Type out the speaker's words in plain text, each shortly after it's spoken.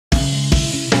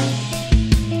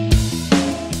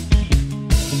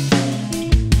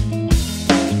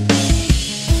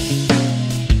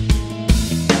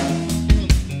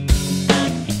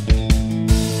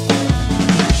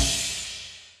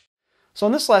So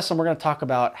in this lesson, we're going to talk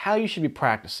about how you should be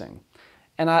practicing.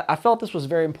 And I felt this was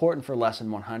very important for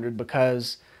lesson 100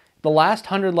 because the last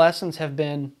 100 lessons have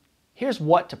been, here's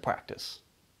what to practice.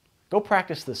 Go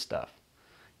practice this stuff.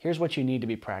 Here's what you need to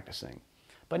be practicing.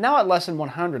 But now at lesson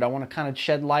 100, I want to kind of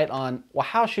shed light on, well,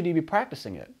 how should you be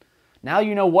practicing it? Now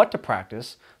you know what to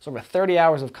practice. It's over 30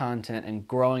 hours of content and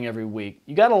growing every week.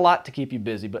 You got a lot to keep you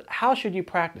busy, but how should you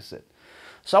practice it?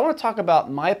 So I want to talk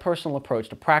about my personal approach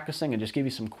to practicing and just give you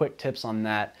some quick tips on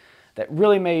that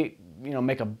really may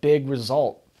make a big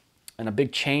result and a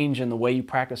big change in the way you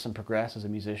practice and progress as a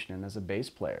musician and as a bass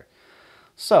player.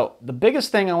 So the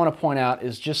biggest thing I want to point out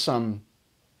is just some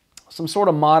sort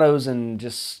of mottos and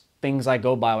just things I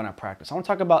go by when I practice. I want to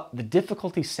talk about the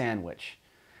difficulty sandwich.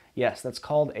 Yes, that's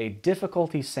called a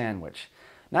difficulty sandwich.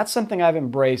 And that's something I've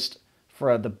embraced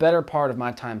for the better part of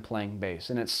my time playing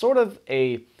bass. And it's sort of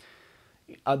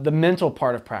the mental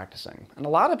part of practicing. And a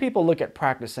lot of people look at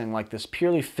practicing like this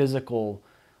purely physical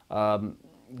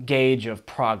gauge of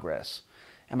progress.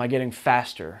 Am I getting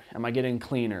faster? Am I getting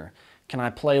cleaner? Can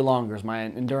I play longer? Is my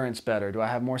endurance better? Do I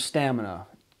have more stamina?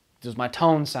 Does my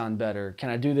tone sound better? Can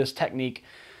I do this technique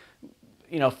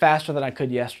faster than I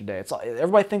could yesterday?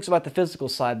 Everybody thinks about the physical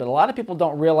side, but a lot of people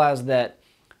don't realize that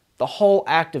the whole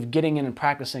act of getting in and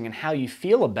practicing and how you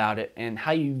feel about it and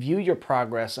how you view your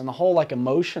progress and the whole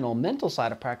emotional, mental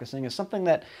side of practicing is something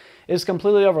that is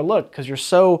completely overlooked because you're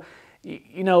so,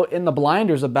 in the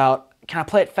blinders about, can I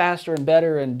play it faster and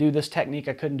better and do this technique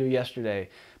I couldn't do yesterday?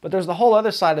 But there's the whole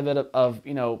other side of it of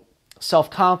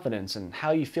self-confidence and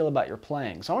how you feel about your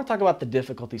playing. So I want to talk about the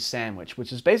difficulty sandwich,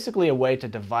 which is basically a way to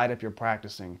divide up your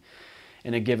practicing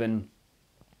in a given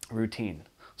routine.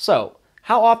 So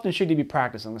how often should you be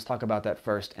practicing? Let's talk about that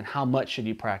first. And how much should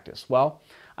you practice? Well,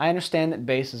 I understand that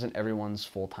bass isn't everyone's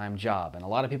full-time job, and a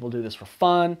lot of people do this for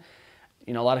fun.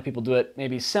 A lot of people do it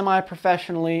maybe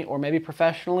semi-professionally or maybe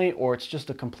professionally, or it's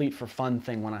just a complete for fun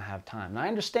thing when I have time. And I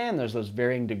understand there's those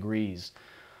varying degrees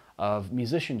of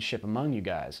musicianship among you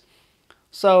guys.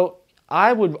 So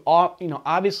I would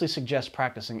obviously suggest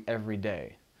practicing every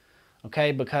day,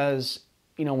 okay? Because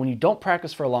when you don't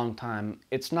practice for a long time,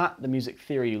 it's not the music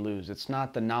theory you lose. It's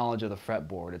not the knowledge of the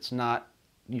fretboard. It's not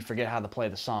you forget how to play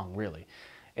the song, really.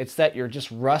 It's that you're just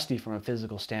rusty from a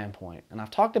physical standpoint. And I've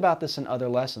talked about this in other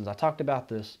lessons. I talked about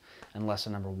this in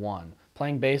lesson number 1.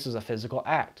 Playing bass is a physical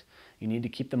act. You need to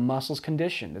keep the muscles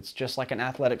conditioned. It's just like an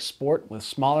athletic sport with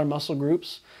smaller muscle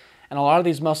groups. And a lot of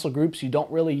these muscle groups you don't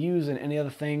really use in any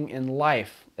other thing in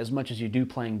life as much as you do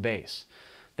playing bass.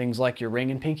 Things like your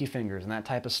ring and pinky fingers and that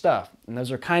type of stuff. And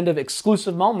those are kind of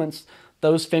exclusive moments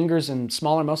those fingers and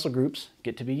smaller muscle groups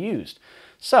get to be used.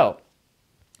 So,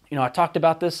 I talked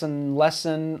about this in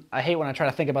lesson, I hate when I try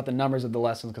to think about the numbers of the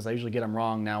lessons because I usually get them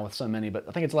wrong now with so many, but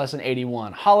I think it's lesson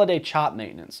 81, holiday chop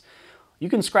maintenance. You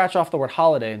can scratch off the word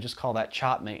holiday and just call that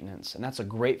chop maintenance, and that's a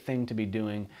great thing to be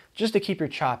doing just to keep your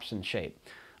chops in shape.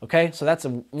 Okay, so that's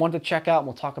one to check out, and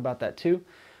we'll talk about that too.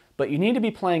 But you need to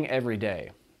be playing every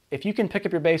day. If you can pick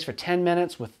up your bass for 10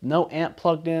 minutes with no amp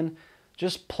plugged in,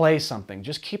 just play something.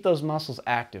 Just keep those muscles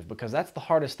active because that's the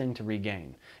hardest thing to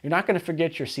regain. You're not going to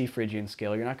forget your C Phrygian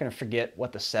scale. You're not going to forget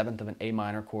what the 7th of an A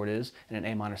minor chord is in an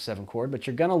A minor 7 chord, but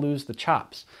you're going to lose the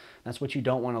chops. That's what you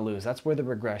don't want to lose. That's where the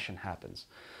regression happens.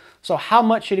 So how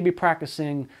much should you be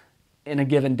practicing in a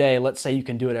given day? Let's say you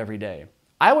can do it every day.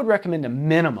 I would recommend a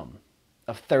minimum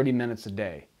of 30 minutes a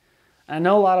day. And I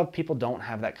know a lot of people don't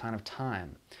have that kind of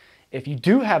time. If you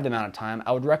do have the amount of time,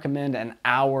 I would recommend an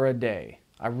hour a day.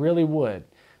 I really would,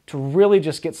 to really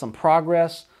just get some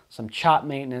progress, some chop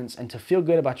maintenance, and to feel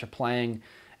good about your playing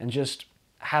and just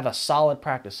have a solid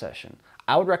practice session.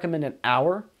 I would recommend an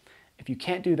hour. If you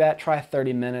can't do that, try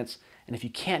 30 minutes. And if you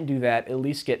can't do that, at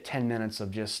least get 10 minutes of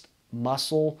just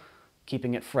muscle,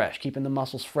 keeping it fresh, keeping the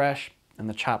muscles fresh and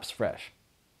the chops fresh.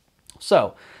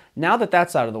 So now that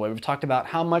that's out of the way, we've talked about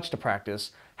how much to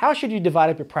practice. How should you divide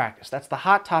up your practice? That's the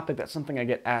hot topic. That's something I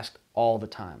get asked all the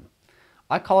time.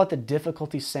 I call it the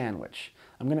difficulty sandwich.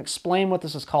 I'm going to explain what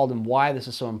this is called and why this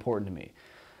is so important to me.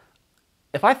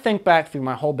 If I think back through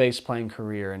my whole bass playing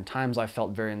career and times I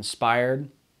felt very inspired,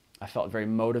 I felt very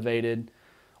motivated,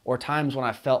 or times when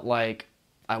I felt like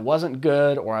I wasn't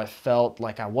good, or I felt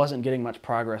like I wasn't getting much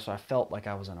progress, or I felt like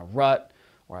I was in a rut,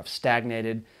 or I've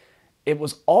stagnated, it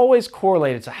was always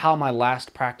correlated to how my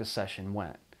last practice session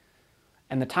went.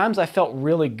 And the times I felt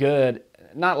really good,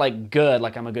 not like good,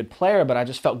 like I'm a good player, but I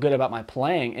just felt good about my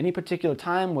playing. Any particular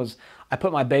time was I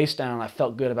put my bass down and I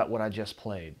felt good about what I just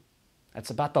played. That's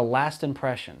about the last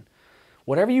impression.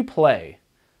 Whatever you play,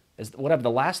 whatever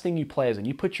the last thing you play is, and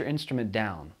you put your instrument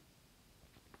down,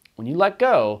 when you let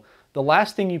go, the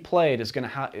last thing you played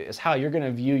is how you're going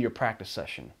to view your practice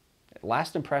session.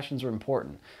 Last impressions are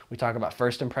important. We talk about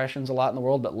first impressions a lot in the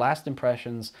world, but last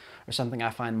impressions are something I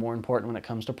find more important when it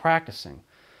comes to practicing.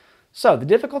 So the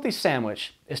difficulty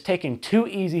sandwich is taking two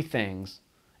easy things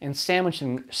and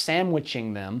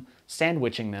sandwiching them,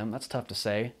 that's tough to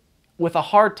say, with a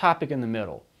hard topic in the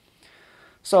middle.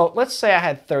 So let's say I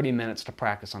had 30 minutes to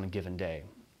practice on a given day.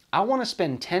 I want to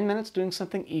spend 10 minutes doing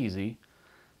something easy,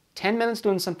 10 minutes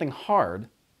doing something hard,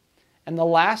 and the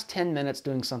last 10 minutes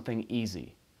doing something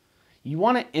easy. You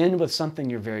want to end with something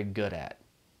you're very good at.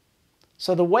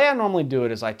 So the way I normally do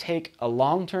it is I take a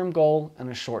long-term goal and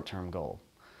a short-term goal.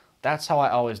 That's how I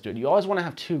always do it. You always want to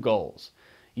have two goals.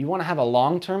 You want to have a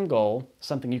long-term goal,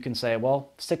 something you can say,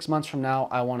 well, 6 months from now,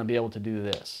 I want to be able to do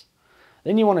this.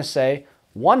 Then you want to say,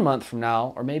 1 month from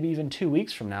now, or maybe even 2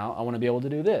 weeks from now, I want to be able to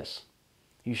do this.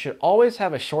 You should always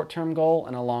have a short-term goal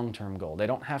and a long-term goal. They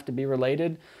don't have to be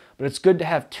related, but it's good to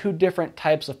have two different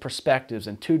types of perspectives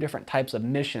and two different types of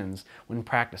missions when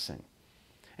practicing.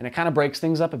 And it kind of breaks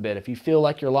things up a bit. If you feel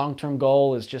like your long-term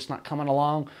goal is just not coming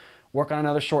along, work on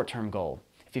another short-term goal.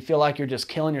 If you feel like you're just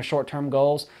killing your short-term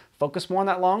goals, focus more on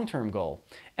that long-term goal.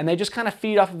 And they just kind of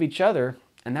feed off of each other,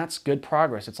 and that's good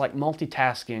progress. It's like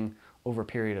multitasking over a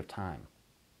period of time.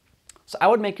 So I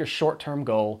would make your short-term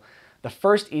goal the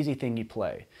first easy thing you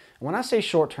play. And when I say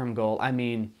short-term goal, I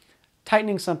mean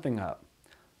tightening something up.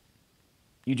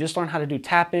 You just learned how to do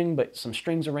tapping, but some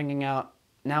strings are ringing out.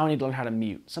 Now I need to learn how to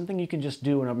mute. Something you can just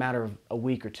do in a matter of a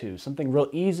week or two. Something real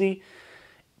easy.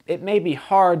 It may be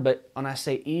hard, but when I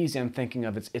say easy, I'm thinking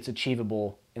of it's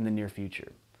achievable in the near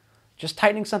future. Just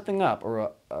tightening something up,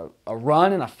 or a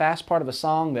run in a fast part of a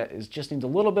song that just needs a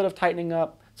little bit of tightening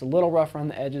up. It's a little rough around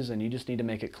the edges and you just need to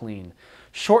make it clean.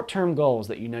 Short-term goals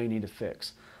that you know you need to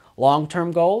fix.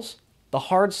 Long-term goals, the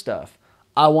hard stuff.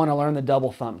 I want to learn the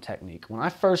double thump technique. When I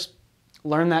first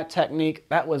learned that technique,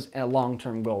 that was a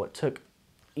long-term goal. It took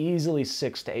easily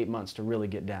 6 to 8 months to really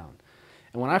get down.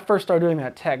 And when I first started doing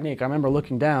that technique, I remember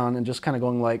looking down and just kind of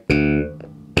going like, and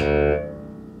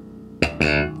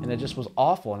it just was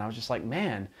awful. And I was just like,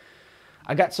 man,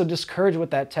 I got so discouraged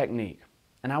with that technique.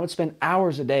 And I would spend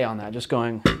hours a day on that, just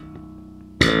going,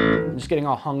 just getting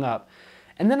all hung up.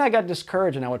 And then I got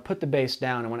discouraged and I would put the bass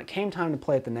down. And when it came time to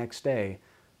play it the next day,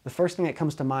 the first thing that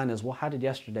comes to mind is, well, how did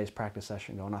yesterday's practice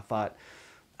session go? And I thought,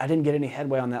 I didn't get any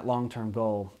headway on that long-term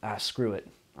goal. Screw it.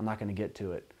 I'm not going to get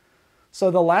to it.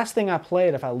 So the last thing I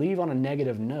played, if I leave on a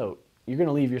negative note, you're going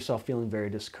to leave yourself feeling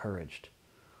very discouraged.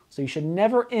 So you should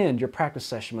never end your practice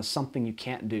session with something you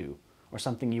can't do or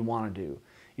something you want to do.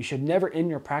 You should never end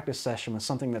your practice session with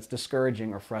something that's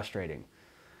discouraging or frustrating.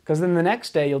 Because then the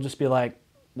next day you'll just be like,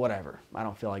 whatever, I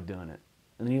don't feel like doing it.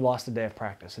 And then you lost a day of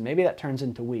practice. And maybe that turns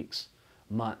into weeks,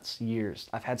 months, years.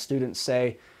 I've had students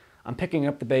say, I'm picking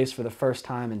up the bass for the first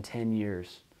time in 10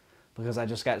 years because I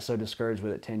just got so discouraged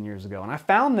with it 10 years ago. And I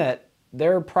found that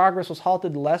their progress was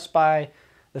halted less by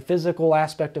the physical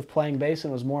aspect of playing bass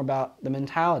and it was more about the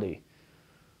mentality.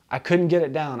 I couldn't get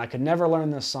it down. I could never learn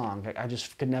this song. I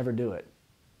just could never do it.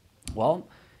 Well,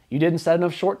 you didn't set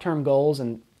enough short-term goals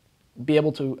and be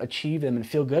able to achieve them and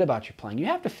feel good about your playing. You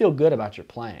have to feel good about your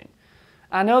playing.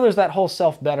 I know there's that whole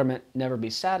self-betterment, never be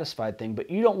satisfied thing, but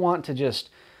you don't want to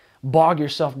just bog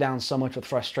yourself down so much with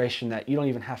frustration that you don't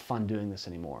even have fun doing this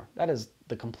anymore. That is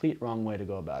the complete wrong way to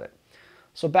go about it.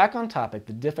 So back on topic,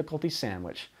 the difficulty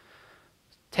sandwich.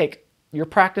 Take your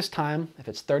practice time, if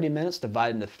it's 30 minutes,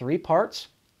 divide into 3 parts.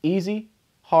 Easy,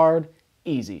 hard,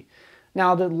 easy.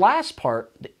 Now the last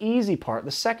part, the easy part,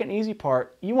 the second easy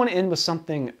part, you want to end with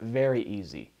something very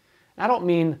easy. And I don't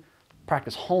mean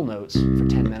practice whole notes for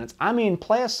 10 minutes. I mean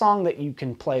play a song that you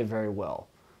can play very well.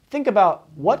 Think about,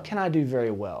 what can I do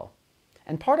very well?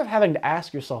 And part of having to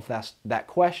ask yourself that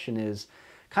question is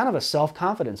kind of a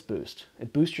self-confidence boost.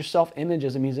 It boosts your self-image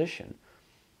as a musician.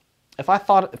 If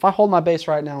I hold my bass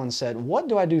right now and said, what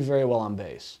do I do very well on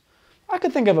bass? I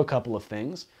could think of a couple of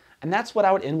things. And that's what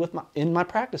I would end my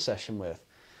practice session with.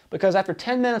 Because after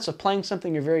 10 minutes of playing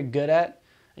something you're very good at,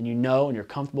 and you know and you're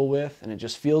comfortable with, and it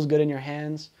just feels good in your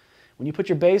hands, when you put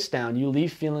your bass down, you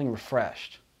leave feeling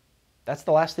refreshed. That's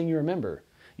the last thing you remember.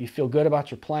 You feel good about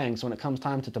your playing, so when it comes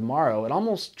time to tomorrow, it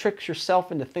almost tricks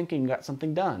yourself into thinking you got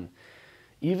something done.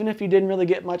 Even if you didn't really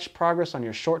get much progress on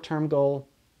your short-term goal,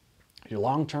 your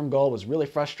long-term goal was really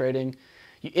frustrating,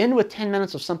 you end with 10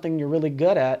 minutes of something you're really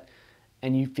good at,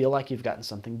 and you feel like you've gotten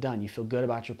something done. You feel good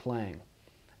about your playing.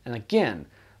 And again,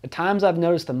 the times I've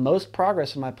noticed the most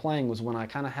progress in my playing was when I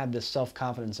kind of had this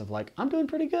self-confidence of like, I'm doing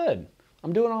pretty good.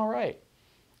 I'm doing all right.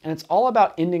 And it's all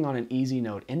about ending on an easy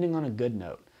note, ending on a good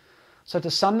note. So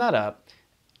to sum that up,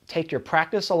 take your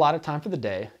practice allotted time for the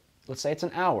day. Let's say it's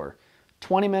an hour.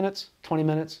 20 minutes, 20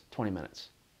 minutes, 20 minutes.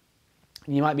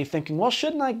 You might be thinking, well,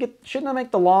 shouldn't I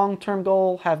make the long-term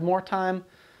goal have more time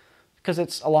because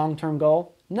it's a long-term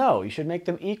goal? No, you should make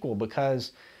them equal,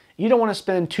 because you don't want to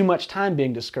spend too much time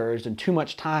being discouraged and too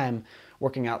much time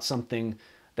working out something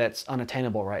that's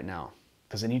unattainable right now,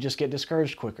 because then you just get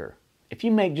discouraged quicker. If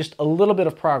you make just a little bit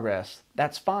of progress,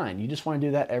 that's fine. You just want to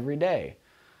do that every day.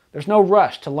 There's no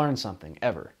rush to learn something,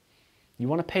 ever. You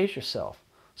want to pace yourself.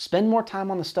 Spend more time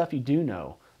on the stuff you do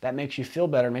know. That makes you feel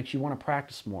better, makes you want to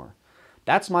practice more.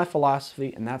 That's my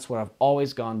philosophy, and that's what I've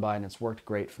always gone by, and it's worked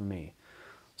great for me.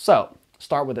 So,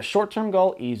 start with a short-term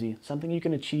goal, easy, something you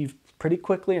can achieve pretty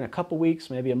quickly in a couple weeks,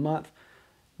 maybe a month.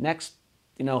 Next,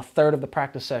 third of the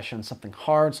practice session, something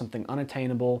hard, something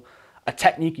unattainable, a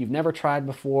technique you've never tried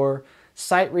before,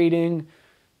 sight reading,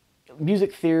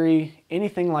 music theory,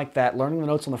 anything like that, learning the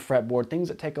notes on the fretboard, things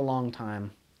that take a long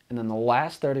time. And then the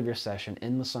last third of your session,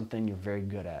 end with something you're very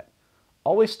good at.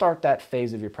 Always start that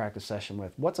phase of your practice session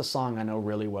with, what's a song I know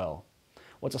really well?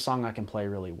 What's a song I can play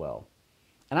really well?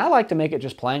 And I like to make it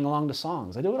just playing along to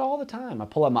songs. I do it all the time. I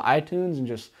pull up my iTunes and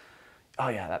just, oh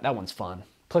yeah, that one's fun.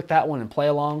 Click that one and play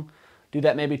along. Do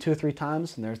that maybe 2 or 3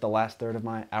 times, and there's the last third of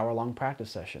my hour-long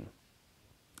practice session.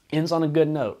 Ends on a good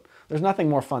note. There's nothing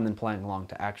more fun than playing along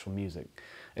to actual music.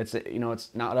 It's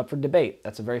not up for debate.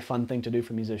 That's a very fun thing to do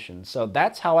for musicians. So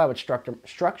that's how I would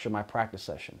structure my practice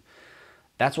session.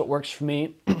 That's what works for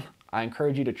me. I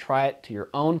encourage you to try it to your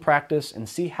own practice and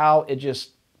see how it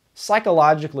just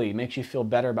psychologically makes you feel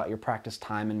better about your practice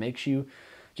time and makes you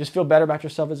just feel better about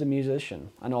yourself as a musician.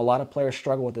 I know a lot of players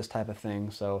struggle with this type of thing,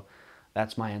 so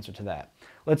that's my answer to that.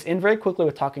 Let's end very quickly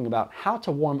with talking about how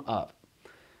to warm up.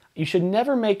 You should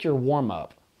never make your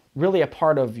warm-up really a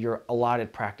part of your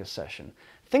allotted practice session.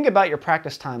 Think about your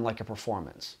practice time like a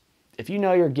performance. If you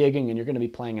know you're gigging and you're going to be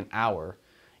playing an hour,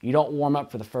 you don't warm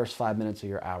up for the first 5 minutes of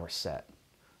your hour set,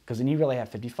 because then you really have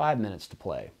 55 minutes to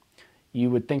play. You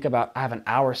would think about, I have an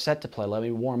hour set to play, let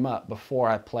me warm up before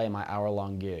I play my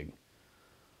hour-long gig.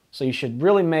 So you should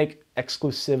really make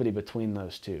exclusivity between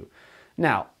those two.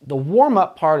 Now, the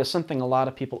warm-up part is something a lot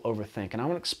of people overthink, and I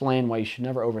want to explain why you should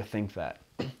never overthink that.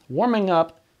 Warming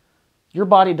up, your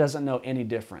body doesn't know any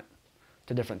different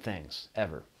to different things,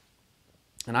 ever.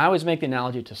 And I always make the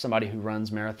analogy to somebody who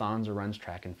runs marathons or runs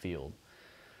track and field.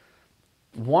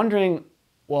 Wondering,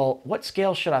 well, what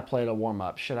scale should I play to warm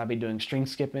up? Should I be doing string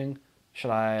skipping?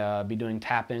 Should I be doing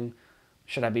tapping?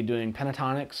 Should I be doing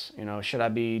pentatonics? Should I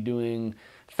be doing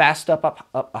fast stuff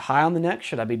up high on the neck?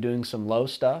 Should I be doing some low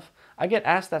stuff? I get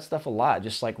asked that stuff a lot,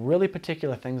 just like really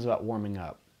particular things about warming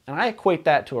up. And I equate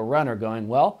that to a runner going,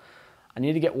 well, I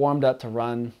need to get warmed up to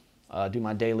run, do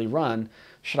my daily run.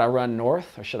 Should I run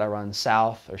north, or should I run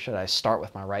south, or should I start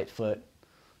with my right foot?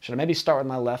 Should I maybe start with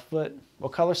my left foot?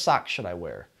 What color socks should I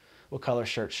wear? What color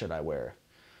shirt should I wear?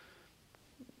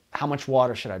 How much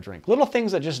water should I drink? Little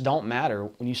things that just don't matter.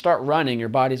 When you start running, your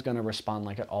body's going to respond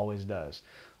like it always does.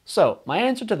 So my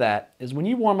answer to that is, when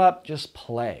you warm up, just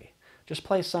play. Just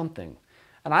play something.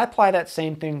 And I apply that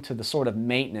same thing to the sort of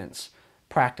maintenance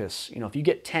practice. If you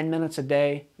get 10 minutes a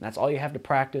day, and that's all you have to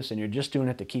practice, and you're just doing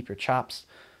it to keep your chops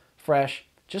fresh,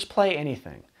 just play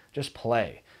anything. Just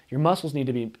play. Your muscles need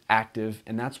to be active,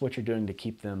 and that's what you're doing to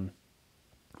keep them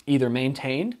either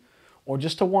maintained or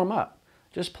just to warm up.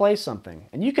 Just play something.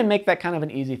 And you can make that kind of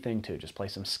an easy thing too. Just play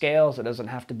some scales. It doesn't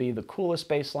have to be the coolest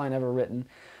bass line ever written.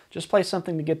 Just play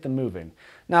something to get them moving.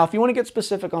 Now, if you want to get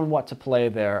specific on what to play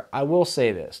there, I will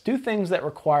say this. Do things that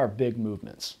require big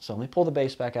movements. So let me pull the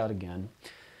bass back out again.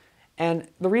 And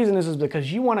the reason is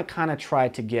because you want to kind of try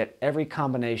to get every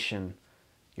combination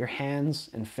your hands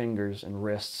and fingers and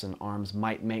wrists and arms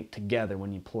might make together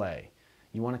when you play.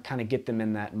 You want to kind of get them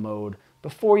in that mode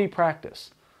before you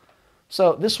practice.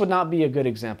 So this would not be a good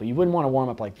example. You wouldn't want to warm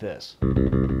up like this.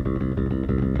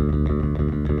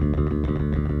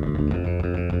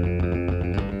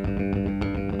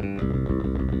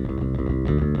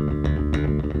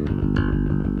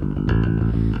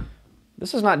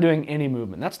 This is not doing any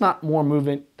movement. That's not more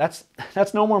movement. That's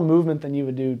no more movement than you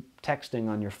would do texting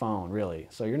on your phone, really.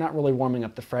 So you're not really warming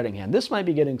up the fretting hand. This might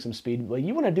be getting some speed, but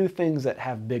you want to do things that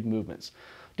have big movements.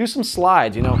 Do some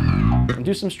slides, and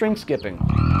do some string skipping.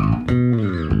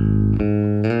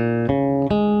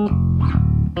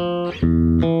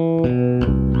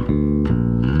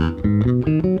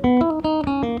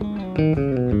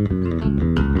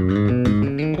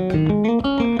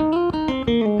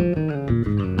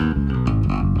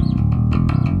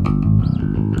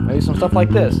 Maybe some stuff like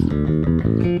this.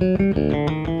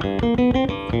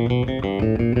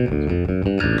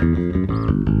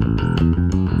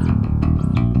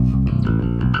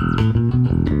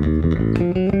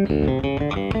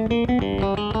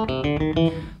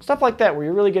 Stuff Stuff like that where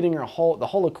you're really getting the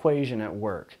whole equation at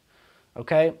work.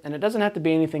 Okay? And it doesn't have to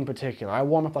be anything particular. I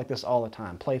warm up like this all the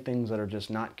time. Play things that are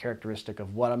just not characteristic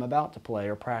of what I'm about to play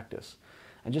or practice.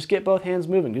 And just get both hands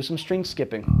moving. Do some string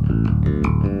skipping.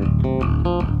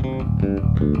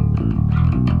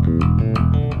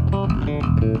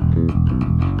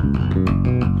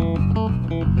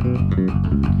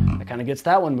 That kind of gets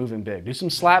that one moving big. Do some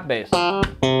slap bass.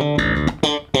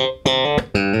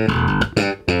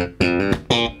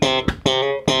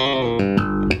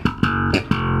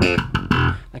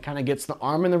 Kind of gets the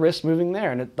arm and the wrist moving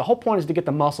there. And the whole point is to get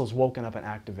the muscles woken up and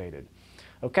activated.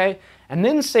 Okay? And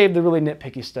then save the really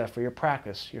nitpicky stuff for your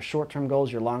practice, your short-term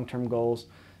goals, your long-term goals,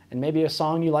 and maybe a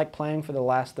song you like playing for the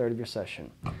last third of your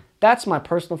session. That's my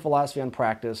personal philosophy on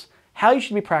practice, how you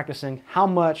should be practicing, how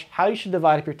much, how you should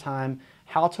divide up your time,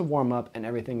 how to warm up, and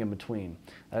everything in between.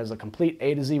 That is a complete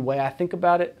A to Z way I think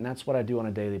about it, and that's what I do on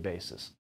a daily basis.